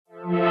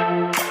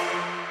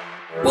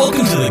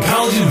Welcome to the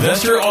College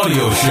Investor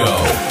Audio Show,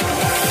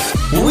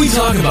 where we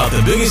talk about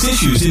the biggest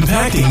issues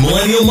impacting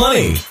millennial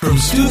money, from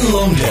student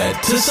loan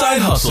debt to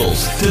side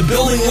hustles to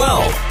building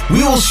wealth.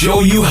 We will show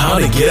you how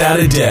to get out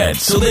of debt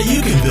so that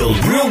you can build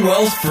real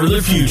wealth for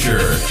the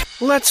future.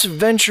 Let's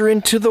venture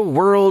into the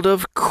world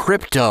of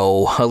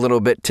crypto a little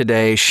bit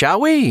today,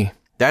 shall we?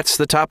 That's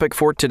the topic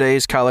for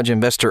today's College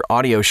Investor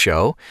Audio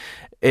Show.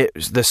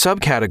 It's the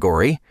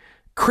subcategory,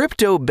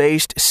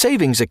 crypto-based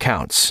savings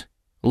accounts.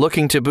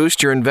 Looking to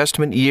boost your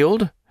investment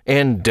yield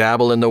and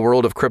dabble in the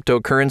world of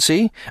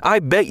cryptocurrency? I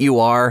bet you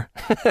are.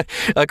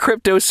 A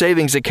crypto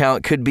savings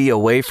account could be a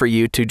way for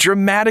you to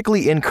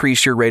dramatically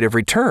increase your rate of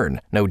return.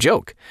 No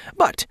joke.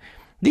 But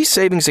these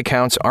savings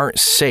accounts aren't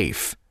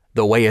safe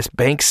the way a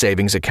bank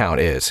savings account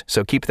is,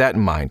 so keep that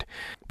in mind.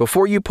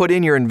 Before you put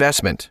in your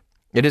investment,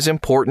 it is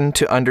important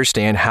to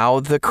understand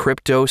how the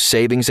crypto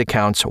savings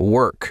accounts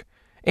work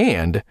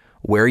and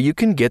where you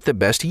can get the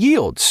best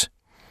yields.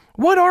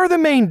 What are the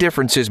main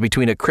differences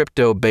between a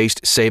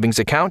crypto-based savings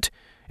account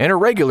and a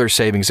regular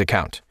savings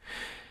account?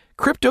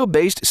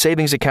 Crypto-based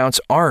savings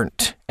accounts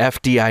aren't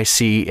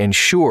FDIC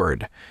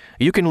insured.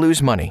 You can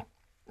lose money,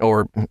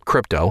 or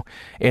crypto,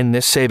 in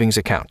this savings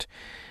account.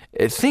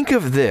 Think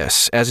of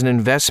this as an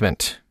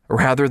investment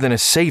rather than a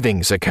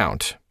savings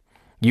account.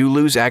 You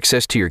lose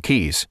access to your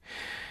keys.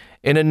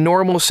 In a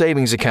normal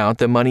savings account,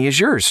 the money is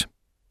yours.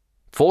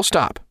 Full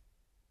stop.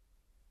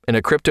 In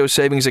a crypto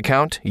savings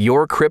account,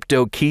 your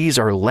crypto keys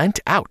are lent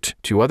out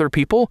to other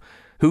people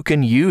who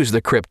can use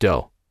the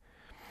crypto.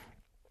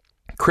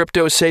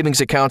 Crypto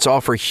savings accounts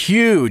offer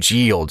huge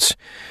yields.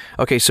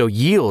 Okay, so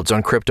yields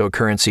on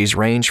cryptocurrencies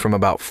range from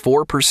about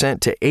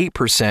 4% to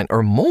 8%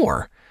 or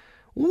more.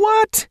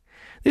 What?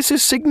 This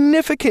is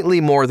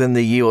significantly more than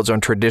the yields on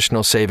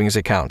traditional savings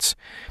accounts.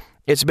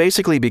 It's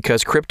basically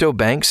because crypto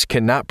banks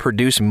cannot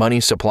produce money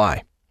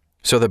supply.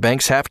 So the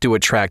banks have to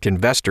attract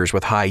investors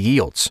with high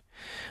yields.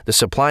 The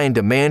supply and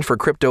demand for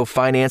crypto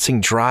financing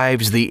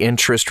drives the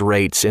interest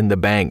rates in the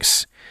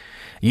banks.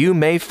 You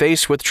may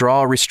face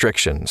withdrawal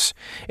restrictions.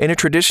 In a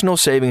traditional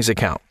savings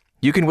account,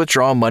 you can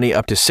withdraw money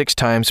up to 6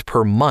 times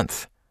per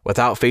month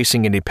without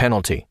facing any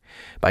penalty.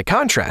 By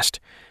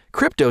contrast,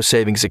 crypto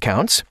savings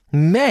accounts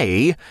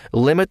may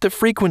limit the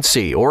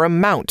frequency or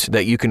amount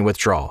that you can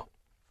withdraw.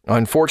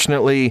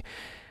 Unfortunately,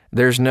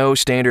 there's no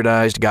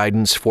standardized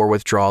guidance for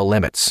withdrawal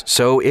limits,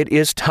 so it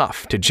is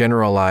tough to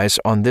generalize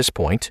on this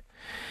point.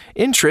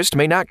 Interest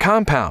may not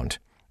compound.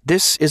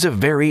 This is a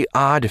very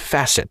odd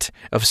facet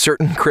of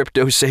certain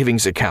crypto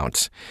savings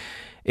accounts.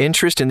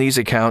 Interest in these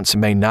accounts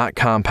may not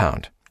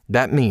compound.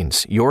 That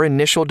means your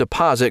initial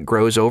deposit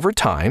grows over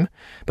time,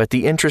 but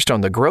the interest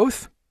on the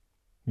growth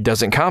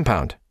doesn't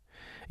compound.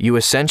 You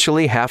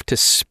essentially have to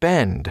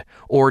spend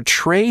or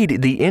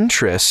trade the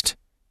interest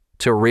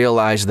to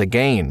realize the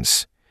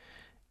gains.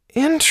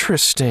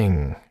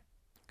 Interesting.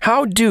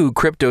 How do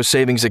crypto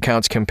savings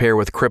accounts compare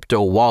with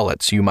crypto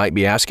wallets, you might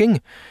be asking?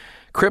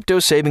 Crypto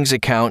savings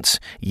accounts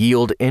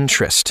yield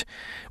interest.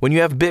 When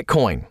you have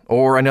Bitcoin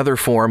or another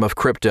form of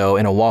crypto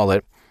in a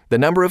wallet, the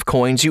number of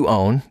coins you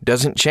own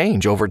doesn't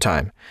change over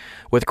time.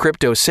 With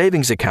crypto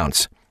savings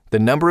accounts, the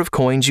number of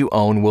coins you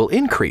own will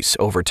increase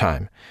over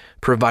time,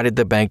 provided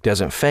the bank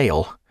doesn't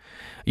fail.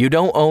 You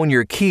don't own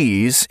your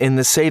keys in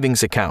the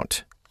savings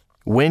account.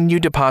 When you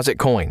deposit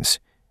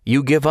coins,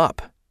 you give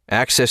up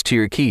access to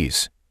your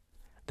keys.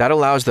 That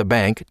allows the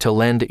bank to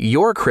lend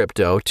your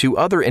crypto to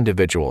other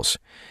individuals.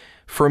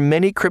 For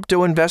many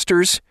crypto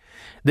investors,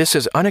 this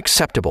is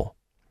unacceptable,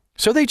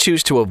 so they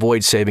choose to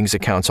avoid savings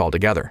accounts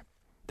altogether.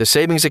 The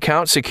savings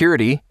account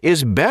security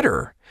is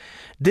better.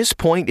 This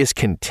point is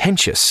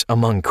contentious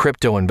among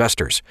crypto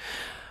investors.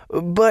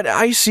 But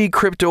I see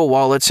crypto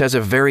wallets as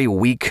a very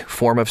weak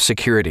form of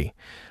security.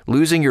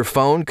 Losing your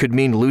phone could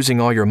mean losing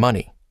all your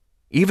money.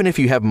 Even if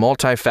you have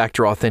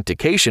multi-factor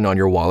authentication on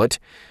your wallet,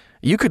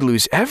 you could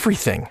lose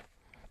everything.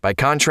 By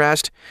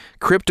contrast,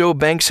 crypto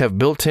banks have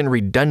built-in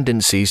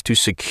redundancies to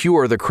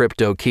secure the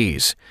crypto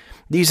keys.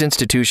 These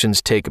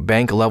institutions take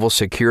bank-level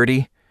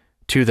security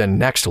to the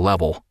next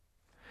level.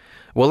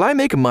 Will I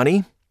make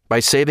money by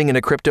saving in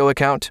a crypto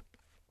account?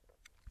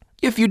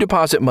 If you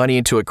deposit money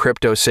into a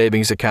crypto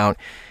savings account,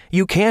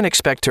 you can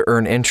expect to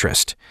earn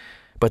interest,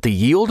 but the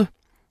yield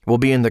will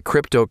be in the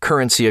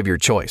cryptocurrency of your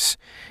choice.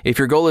 If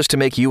your goal is to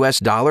make US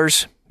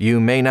dollars, you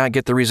may not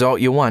get the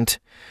result you want.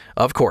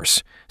 Of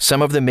course,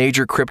 some of the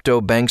major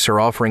crypto banks are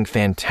offering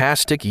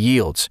fantastic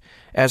yields,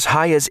 as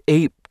high as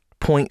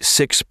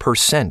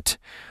 8.6%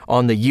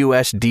 on the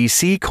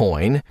USDC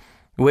coin,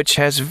 which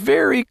has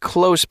very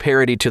close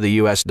parity to the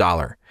US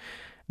dollar.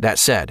 That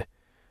said,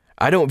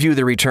 I don't view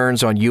the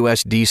returns on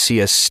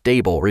USDC as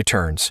stable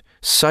returns.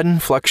 Sudden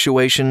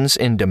fluctuations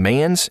in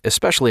demands,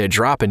 especially a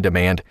drop in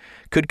demand,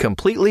 could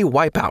completely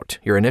wipe out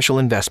your initial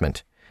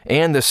investment,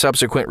 and the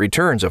subsequent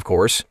returns, of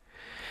course.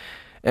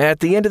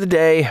 At the end of the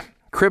day,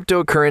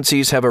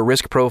 cryptocurrencies have a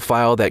risk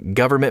profile that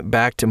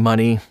government-backed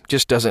money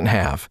just doesn't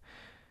have.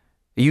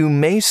 You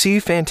may see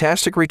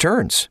fantastic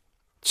returns.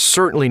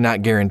 Certainly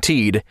not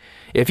guaranteed.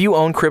 If you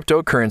own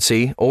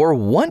cryptocurrency or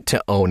want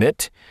to own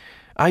it,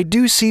 I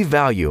do see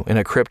value in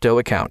a crypto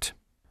account.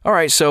 All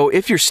right, so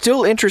if you're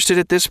still interested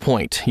at this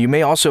point, you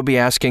may also be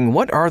asking,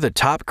 what are the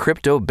top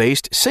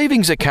crypto-based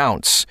savings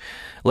accounts?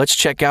 Let's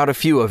check out a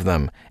few of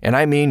them, and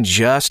I mean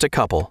just a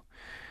couple.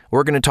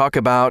 We're going to talk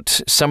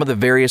about some of the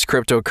various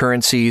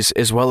cryptocurrencies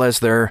as well as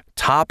their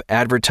top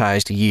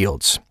advertised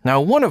yields. Now,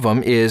 one of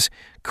them is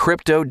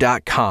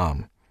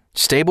Crypto.com.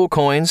 Stable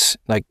coins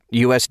like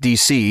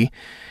USDC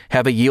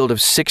have a yield of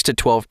 6 to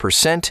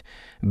 12%.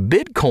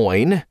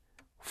 Bitcoin,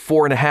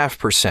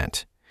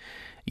 4.5%.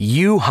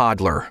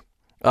 uHodler,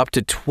 up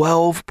to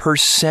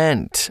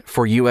 12%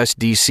 for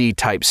USDC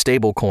type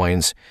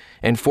stablecoins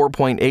and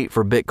 4.8%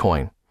 for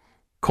Bitcoin.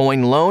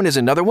 CoinLoan is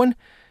another one,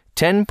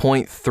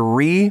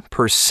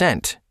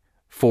 10.3%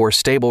 for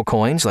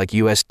stablecoins like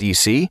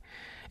USDC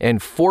and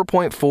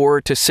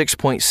 4.4% to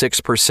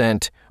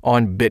 6.6%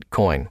 on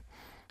Bitcoin.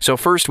 So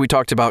first, we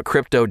talked about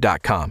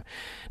Crypto.com.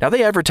 Now,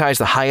 they advertise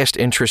the highest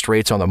interest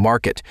rates on the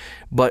market,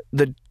 but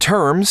the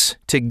terms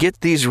to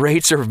get these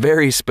rates are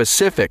very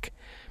specific.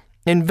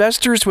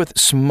 Investors with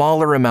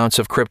smaller amounts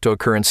of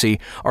cryptocurrency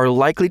are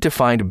likely to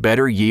find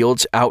better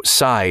yields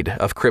outside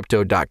of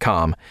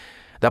Crypto.com.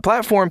 The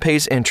platform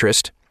pays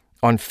interest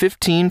on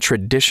 15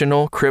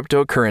 traditional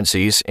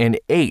cryptocurrencies and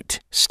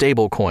 8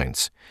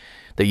 stablecoins.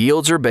 The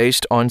yields are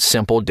based on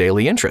simple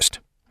daily interest.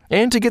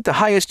 And to get the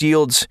highest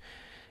yields,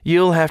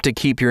 you'll have to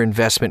keep your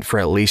investment for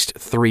at least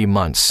 3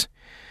 months.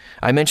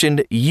 I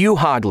mentioned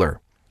uHodler,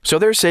 so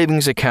their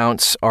savings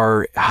accounts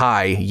are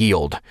high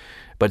yield,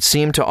 but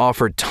seem to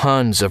offer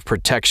tons of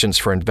protections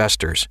for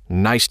investors.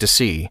 Nice to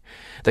see.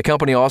 The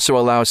company also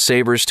allows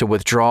savers to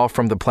withdraw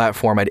from the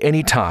platform at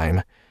any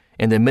time,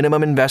 and the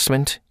minimum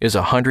investment is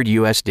 $100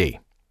 USD.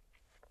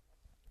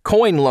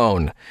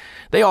 CoinLoan.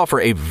 They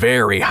offer a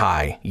very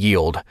high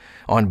yield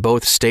on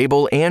both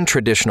stable and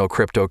traditional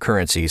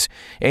cryptocurrencies,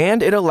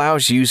 and it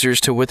allows users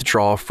to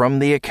withdraw from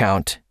the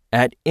account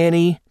at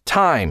any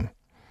time.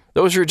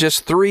 Those are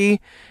just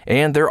 3,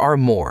 and there are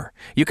more.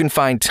 You can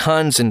find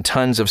tons and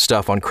tons of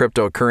stuff on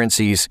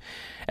cryptocurrencies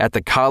at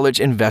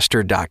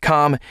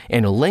thecollegeinvestor.com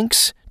and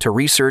links to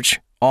research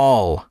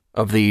all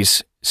of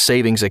these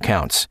savings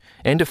accounts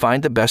and to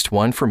find the best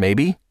one for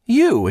maybe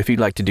you if you'd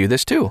like to do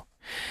this too.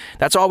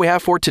 That's all we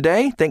have for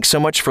today. Thanks so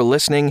much for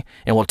listening,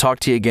 and we'll talk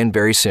to you again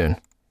very soon.